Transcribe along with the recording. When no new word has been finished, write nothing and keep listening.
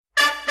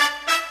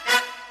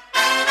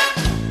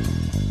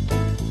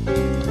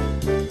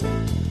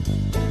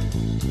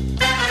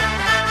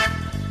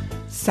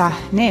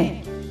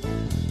صحنه،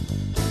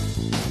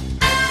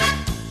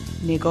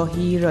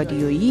 نگاهی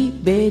رادیویی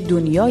به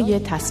دنیای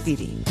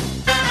تصویری.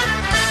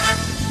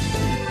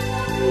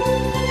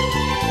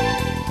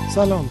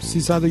 سلام،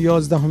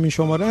 311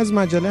 شماره از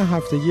مجله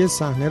هفتگی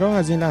صحنه را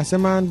از این لحظه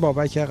من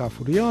بابک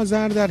غفوری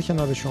آذر در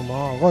کنار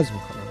شما آغاز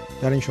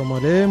می‌کنم. در این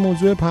شماره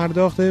موضوع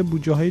پرداخت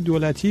بودجه‌های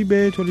دولتی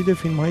به تولید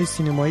فیلم‌های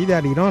سینمایی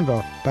در ایران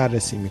را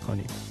بررسی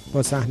می‌کنیم.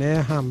 با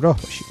صحنه همراه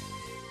باشید.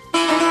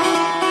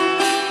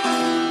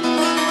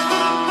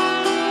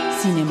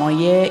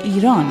 سینمای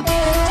ایران.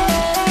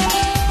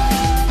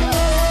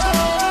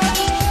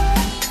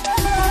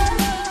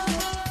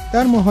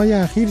 در ماه‌های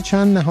اخیر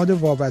چند نهاد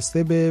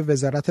وابسته به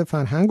وزارت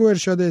فرهنگ و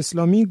ارشاد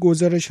اسلامی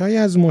گزارش‌هایی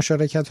از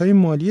مشارکت‌های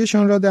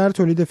مالیشان را در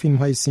تولید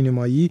فیلم‌های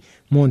سینمایی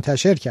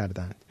منتشر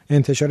کردند.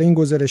 انتشار این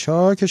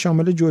گزارش‌ها که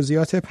شامل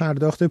جزئیات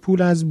پرداخت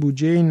پول از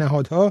بودجه این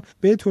نهادها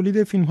به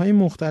تولید فیلم‌های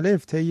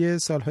مختلف طی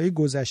سال‌های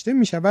گذشته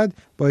می‌شود،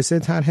 باعث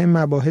طرح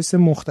مباحث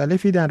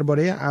مختلفی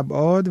درباره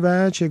ابعاد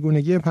و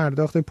چگونگی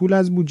پرداخت پول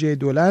از بودجه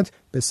دولت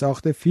به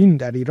ساخت فیلم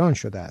در ایران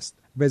شده است.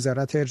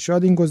 وزارت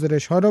ارشاد این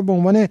گزارش‌ها را به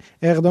عنوان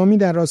اقدامی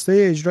در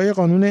راستای اجرای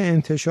قانون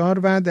انتشار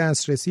و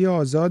دسترسی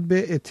آزاد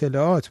به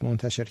اطلاعات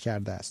منتشر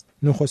کرده است.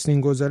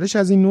 نخستین گزارش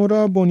از این نوع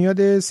را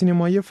بنیاد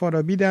سینمایی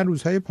فارابی در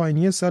روزهای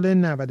پایانی سال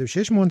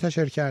 96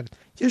 منتشر کرد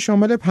که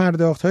شامل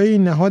پرداخت‌های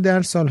این نهاد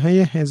در سال‌های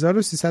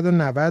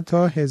 1390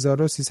 تا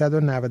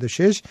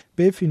 1396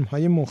 به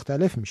فیلم‌های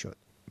مختلف می‌شد.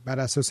 بر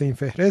اساس این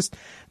فهرست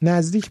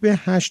نزدیک به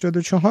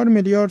 84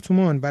 میلیارد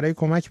تومان برای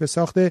کمک به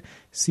ساخت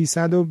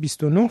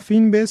 329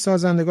 فیلم به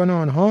سازندگان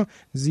آنها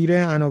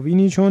زیر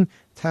عناوینی چون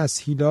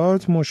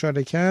تسهیلات،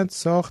 مشارکت،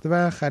 ساخت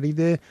و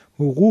خرید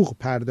حقوق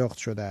پرداخت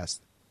شده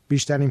است.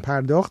 بیشترین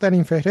پرداخت در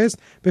این فهرست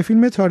به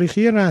فیلم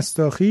تاریخی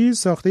رستاخی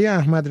ساخته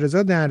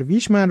احمدرضا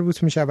درویش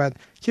مربوط می شود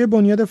که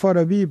بنیاد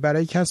فارابی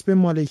برای کسب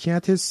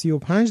مالکیت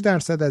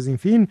 35% از این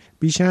فیلم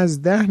بیش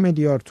از 10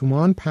 میلیارد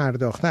تومان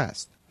پرداخته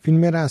است.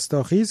 فیلم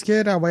رستاخی است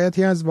که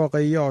روایتی از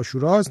واقعه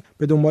عاشوراست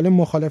به دنبال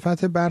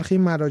مخالفت برخی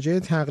مراجع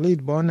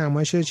تقلید با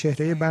نمایش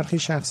چهره برخی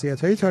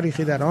شخصیت‌های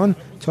تاریخی در آن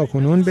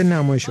تاکنون به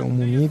نمایش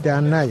عمومی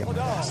در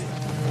نیامده است.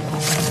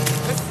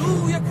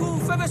 سوی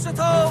کوفه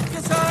بشتاب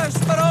که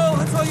چشم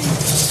براه تویی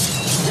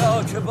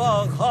یا که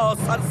باغ‌ها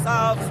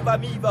سرسبز و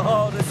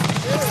میوه‌ها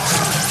رسیده.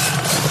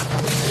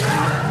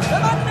 به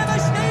من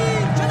نوشته‌ای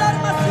که در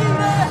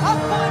مسیر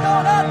حق و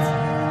عدالت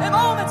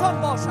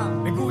امامتان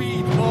باشم.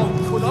 بگویید با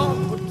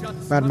کدام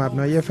بر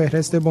مبنای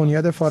فهرست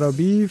بنیاد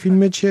فارابی،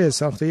 فیلم چه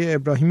ساخته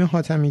ابراهیم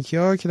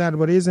حاتمیکیا که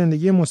درباره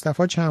زندگی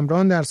مصطفی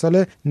چمران در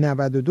سال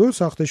 92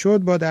 ساخته شد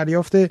با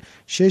دریافت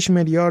 6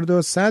 میلیارد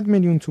و 100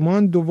 میلیون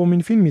تومان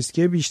دومین فیلمی است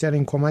که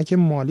بیشترین کمک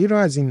مالی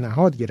را از این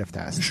نهاد گرفته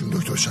است. ایشون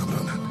دکتر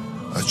چمرانن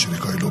از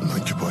چریکای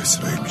لبنان که با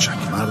اسرائیل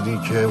می‌جنگه.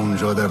 مردی که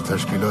اونجا در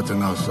تشکیلات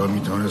ناسا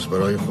میتونست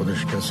برای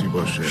خودش کسی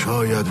باشه.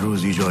 شاید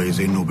روزی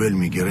جایزه نوبل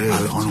میگیره.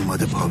 الان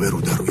اومده پا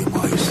رو در روی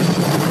ما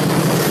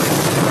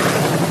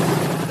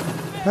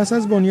پس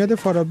از بنیاد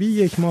فارابی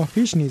یک ماه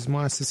پیش نیز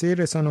مؤسسه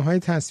رسانه‌های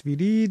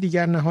تصویری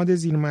دیگر نهاد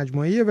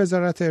زیرمجموعه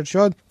وزارت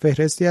ارشاد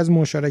فهرستی از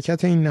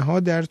مشارکت این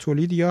نهاد در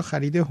تولید یا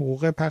خرید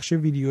حقوق پخش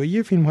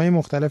ویدیویی فیلم‌های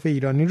مختلف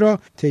ایرانی را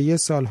طی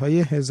سال‌های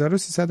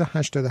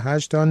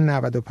 1388 تا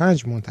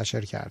 95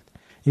 منتشر کرد.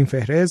 این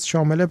فهرست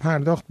شامل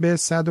پرداخت به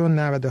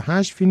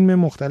 198 فیلم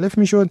مختلف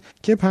میشد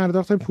که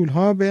پرداخت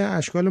پولها به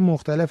اشکال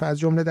مختلف از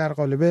جمله در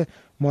قالب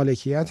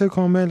مالکیت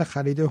کامل،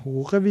 خرید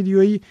حقوق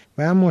ویدیویی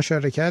و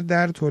مشارکت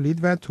در تولید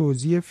و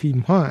توزیع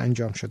فیلمها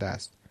انجام شده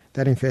است.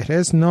 در این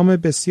فهرست نام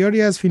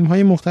بسیاری از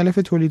فیلمهای مختلف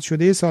تولید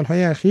شده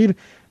سالهای اخیر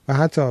و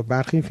حتی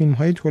برخی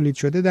فیلمهای تولید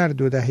شده در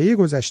 2 دهه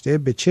گذشته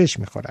به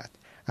چشم می‌خورد.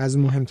 از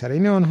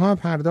مهمترین آنها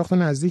پرداخت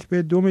نزدیک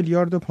به 2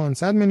 میلیارد و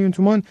 500 میلیون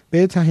تومان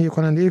به تهیه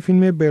کننده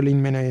فیلم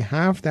برلین منای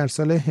 7 در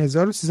سال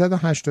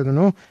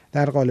 1389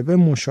 در قالب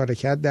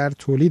مشارکت در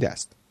تولید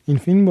است. این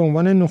فیلم به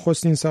عنوان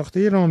نخستین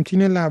ساخته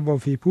رامتین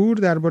لوافی پور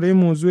درباره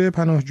موضوع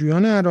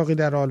پناهجویان عراقی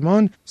در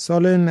آلمان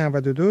سال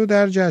 92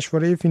 در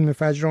جشنواره فیلم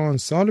فجر آن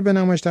سال به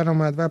نمایش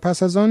درآمد و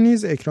پس از آن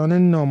نیز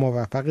اکران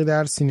ناموفقی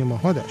در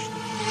سینماها داشت.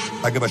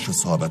 اگه بشه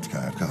ثابت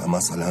کرد که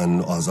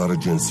مثلا آزار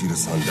جنسی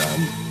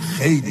رساندن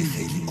خیلی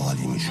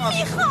عالی میشه.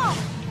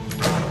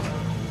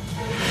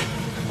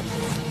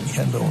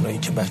 میگن به اونایی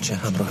که بچه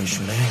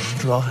همراهشونه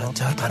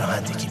راحت‌تر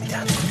پناهندگی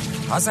میدن.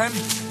 حسن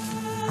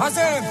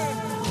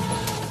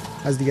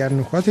از دیگر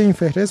نکات این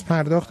فهرست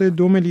پرداخت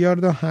 2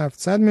 میلیارد و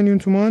 700 میلیون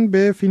تومان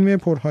به فیلم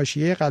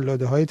پرحاشیه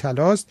قلاده‌های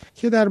طلاست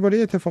که درباره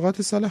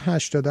اتفاقات سال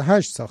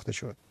 88 ساخته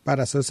شد.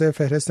 بر اساس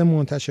فهرست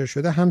منتشر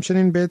شده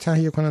همچنین به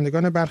تهیه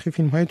کنندگان برخی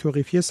فیلم‌های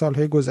توقیفی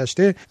سال‌های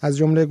گذشته از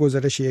جمله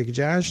گزارش یک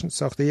جشن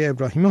ساخته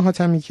ابراهیم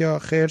حاتمیکیا،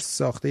 خرس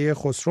ساخته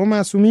خسرو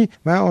معصومی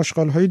و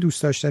آشغال‌های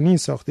دوست داشتنی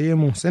ساخته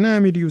محسن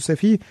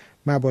امیریوسفی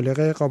مبالغ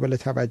قابل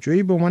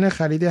توجهی به عنوان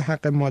خرید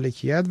حق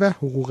مالکیت و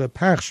حقوق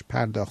پخش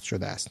پرداخت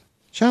شده است.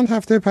 چند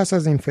هفته پس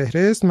از این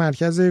فهرست،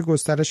 مرکز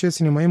گسترش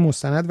سینمای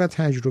مستند و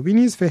تجربی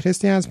نیز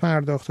فهرستی از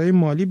پرداخت‌های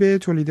مالی به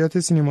تولیدات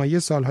سینمایی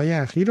سالهای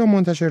اخیر را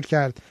منتشر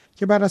کرد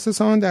که بر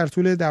اساس آن در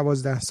طول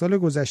 12 سال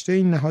گذشته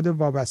این نهاد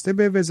وابسته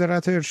به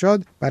وزارت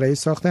ارشاد برای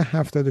ساخت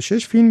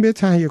 76 فیلم به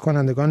تهیه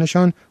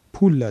کنندگانشان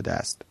پول داده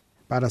است.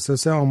 بر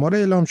اساس آمار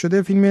اعلام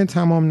شده، فیلم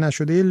تمام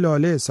نشده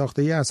لاله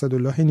ساخته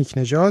اسدالله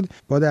نیکنژاد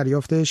با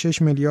دریافت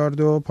 6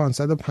 میلیارد و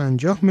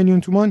 550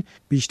 میلیون تومان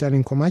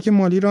بیشترین کمک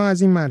مالی را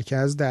از این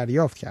مرکز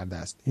دریافت کرده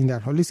است. این در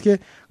حالی است که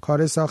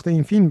کار ساخت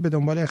این فیلم به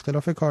دنبال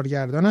اختلاف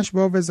کارگردانش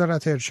با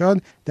وزارت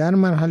ارشاد در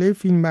مرحله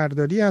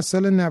فیلمبرداری از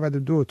سال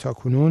 92 تا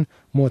کنون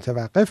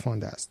متوقف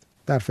مانده است.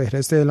 در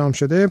فهرست اعلام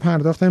شده،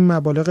 پرداخت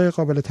مبالغ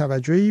قابل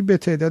توجهی به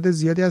تعداد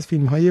زیادی از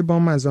فیلم‌های با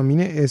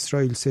مضامین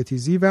اسرائیل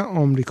ستیزی و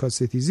آمریکا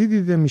ستیزی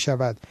دیده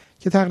می‌شود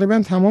که تقریباً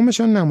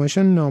تمامشان نمایش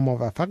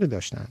ناموفقی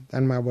داشتند. در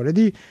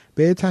مواردی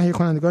به تهیه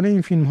کنندگان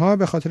این فیلم‌ها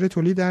به خاطر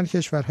تولید در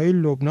کشورهای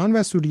لبنان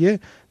و سوریه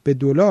به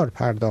دلار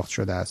پرداخت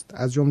شده است،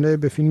 از جمله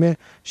به فیلم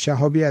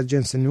شهابی از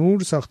جنس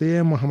نور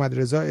ساخته محمد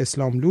رضا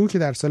اسلاملو که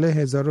در سال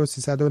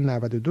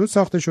 1392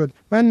 ساخته شد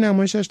و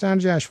نمایشش در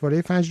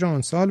جشنواره فجر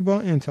آن سال با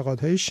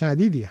انتقادهای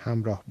شدیدی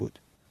همراه بود.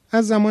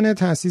 از زمان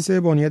تأسیس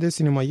بنیاد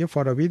سینمایی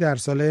فارابی در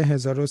سال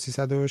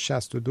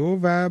 1362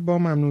 و با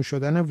ممنوع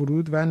شدن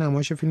ورود و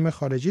نمایش فیلم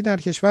خارجی در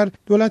کشور،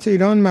 دولت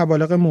ایران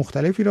مبالغ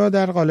مختلفی را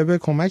در قالب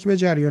کمک به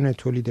جریان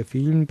تولید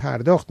فیلم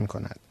پرداخت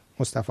می‌کند.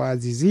 مصطفی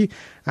عزیزی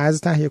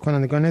از تهیه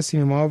کنندگان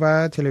سینما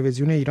و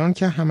تلویزیون ایران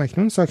که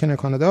همکنون ساکن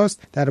کانادا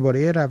است،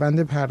 درباره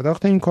روند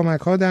پرداخت این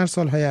کمک‌ها در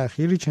سال‌های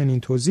اخیر چنین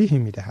توضیحی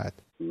می‌دهد.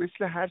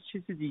 مثل هر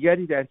چیز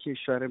دیگری در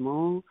کشور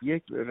ما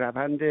یک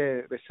روند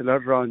به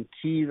اصطلاح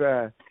رانتی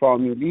و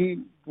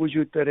فامیلی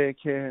وجود داره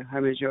که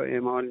همه جا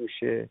اعمال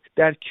میشه.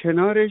 در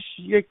کنارش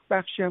یک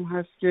بخشی هم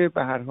هست که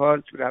به هر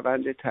حال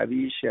روند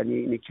طبیعیش، یعنی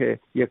اینی که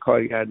یک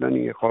کارگردانی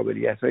یه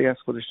قابلیتایی از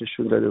خودش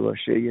نشون داده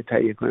باشه، یه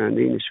تهیه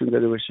کننده نشون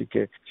داده باشه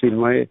که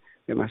فیلم‌های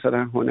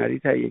مثلا هنری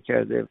تهیه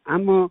کرده.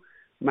 اما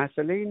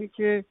مسئله اینه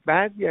که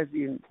بعضی از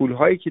این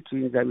پول‌هایی که تو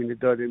این زمینه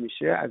داده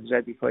میشه از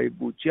ردیف‌های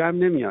بودجه هم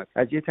نمیاد،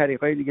 از یه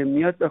طریقای دیگه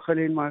میاد داخل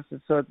این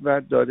مؤسسات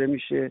و داده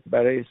میشه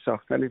برای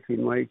ساختن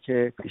فیلم‌هایی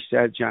که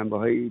بیشتر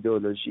جنبه‌های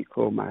ایدئولوژیک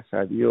و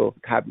مذهبی و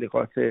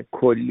تبلیغات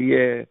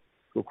کلی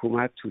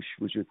حکومت توش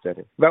وجود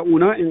داره و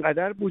اونا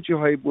اینقدر بودجه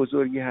های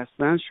بزرگی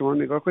هستن. شما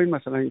نگاه کنید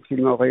مثلا این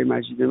فیلم آقای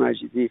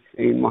مجیدی،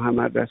 این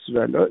محمد رسول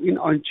الله، این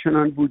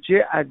آنچنان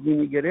بودجه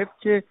عظیمی گرفت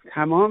که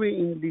تمام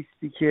این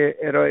لیستی که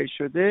ارائه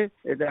شده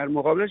در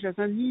مقابلش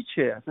اصلا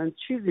هیچه، اصلا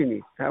چیزی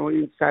نیست. تمام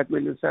این 100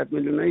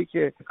 میلیونایی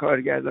که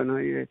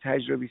کارگردان‌های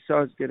تجربی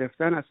ساز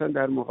گرفتن اصلا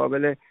در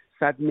مقابل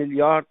 100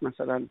 میلیارد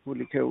مثلا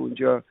پولی که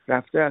اونجا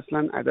رفته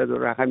اصلا عدد و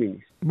رقمی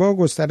نیست. با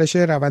گسترش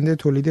روند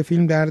تولید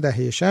فیلم در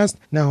دهه 60،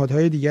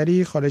 نهادهای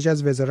دیگری خارج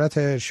از وزارت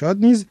ارشاد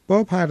نیز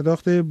با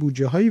پرداخت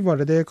بودجه‌هایی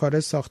وارد کار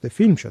ساخت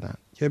فیلم شدند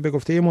که به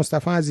گفته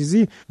مصطفی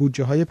عزیزی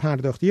بودجه‌های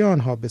پرداختی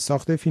آنها به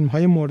ساخت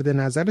فیلم‌های مورد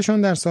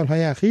نظرشان در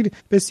سال‌های اخیر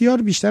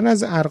بسیار بیشتر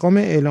از ارقام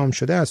اعلام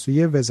شده از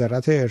سوی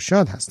وزارت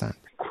ارشاد هستند.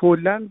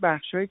 کلاً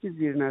بخشایی که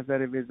زیر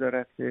نظر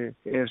وزارت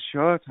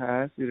ارشاد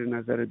هست، زیر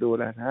نظر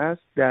دولت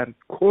هست، در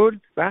کل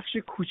بخش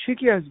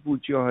کوچکی از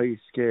بودجه‌هایی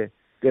است که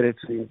داره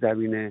تو این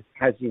زمینه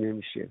هزینه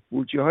میشه.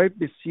 بودجه‌های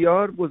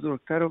بسیار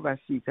بزرگتر و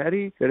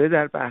وسیع‌تری داره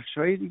در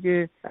بخش‌های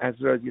دیگه، از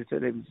رادیو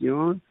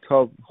تلویزیون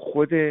تا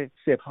خود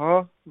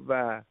سپاه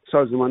و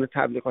سازمان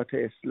تبلیغات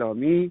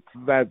اسلامی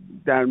و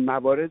در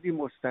مواردی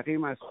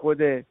مستقیم از خود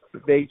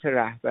بیت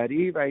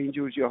رهبری و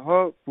اینجور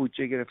جاها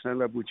بودجه گرفتن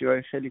و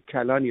بودجه‌های خیلی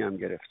کلانی هم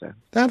گرفتن.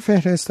 در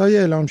فهرست‌های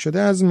اعلام شده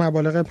از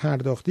مبالغ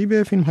پرداختی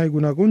به فیلم‌های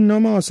گوناگون،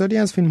 نام آثاری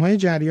از فیلم‌های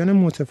جریان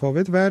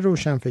متفاوت و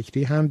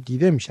روشنفکری هم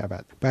دیده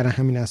می‌شود. برای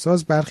همین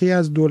اساس برخی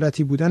از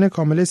دولتی بودن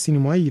کامل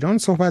سینمای ایران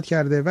صحبت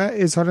کرده و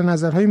اظهار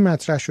نظرهای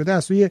مطرح شده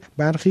از سوی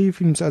برخی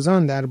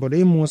فیلمسازان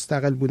درباره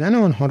مستقل بودن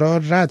آنها را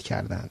رد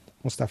کردند.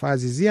 مصطفی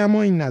عزیزی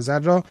اما این نظر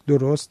را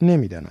درست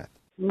نمی‌داند.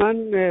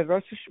 من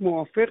راستش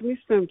موافق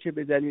نیستم که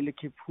به دلیل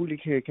که پولی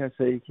که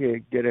کسایی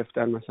که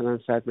گرفتن مثلا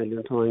 100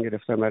 میلیون تومان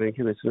گرفتن برای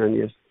اینکه بتونن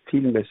یه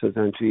فیلم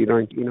بسازن تو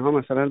ایران، اینها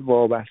مثلا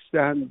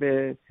وابسته‌اند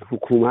به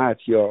حکومت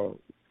یا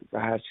و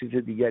هر چیز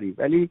دیگری.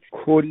 ولی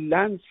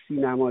کلا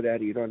سینما در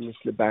ایران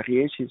مثل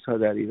بقیه چیزها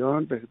در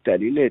ایران به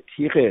دلیل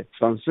تیغ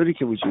سانسوری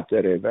که وجود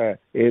داره و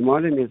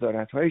اعمال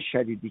نظارت‌های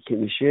شدیدی که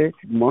میشه،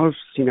 ما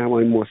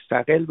سینمای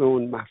مستقل به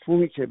اون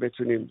مفهومی که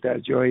بتونیم در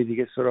جای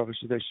دیگه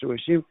سراغش داشته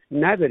باشیم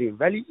نداریم.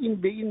 ولی این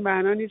به این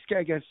معنا نیست که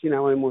اگر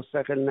سینمای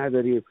مستقل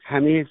نداریم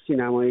همه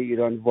سینمای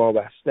ایران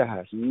وابسته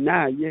هست.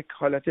 نه، یک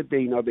حالت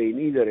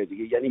بینابینی داره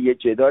دیگه. یعنی یه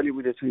جدالی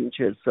بوده تو این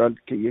 40 سال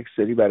که یک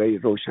سری برای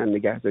روشن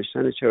نگه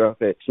داشتن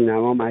چراغ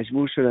سینما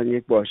مجبور شدن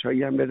یک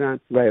باشایی هم بدن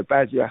و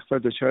بعضی وقتا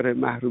دچار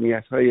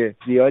محرومیت‌های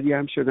زیادی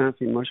هم شدن،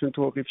 فیلماشون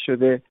توقیف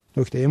شده.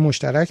 نکته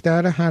مشترک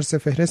در هر سه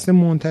فهرست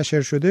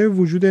منتشر شده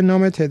وجود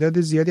نام تعداد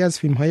زیادی از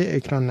فیلم‌های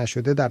اکران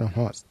نشده در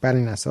آنهاست. بر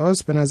این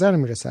اساس به نظر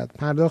می‌رسد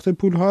پرداخت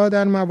پول‌ها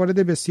در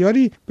موارد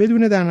بسیاری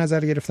بدون در نظر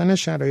گرفتن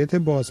شرایط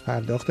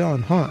بازپرداخت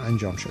آنها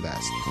انجام شده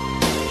است.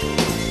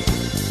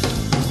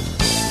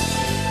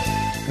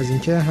 از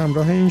اینکه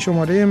همراه این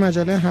شماره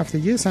مجله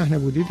هفتگی صحنه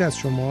بودید از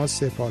شما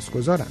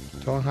سپاسگزارم.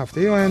 تا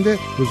هفته آینده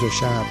روز و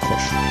شب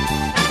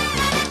خوش.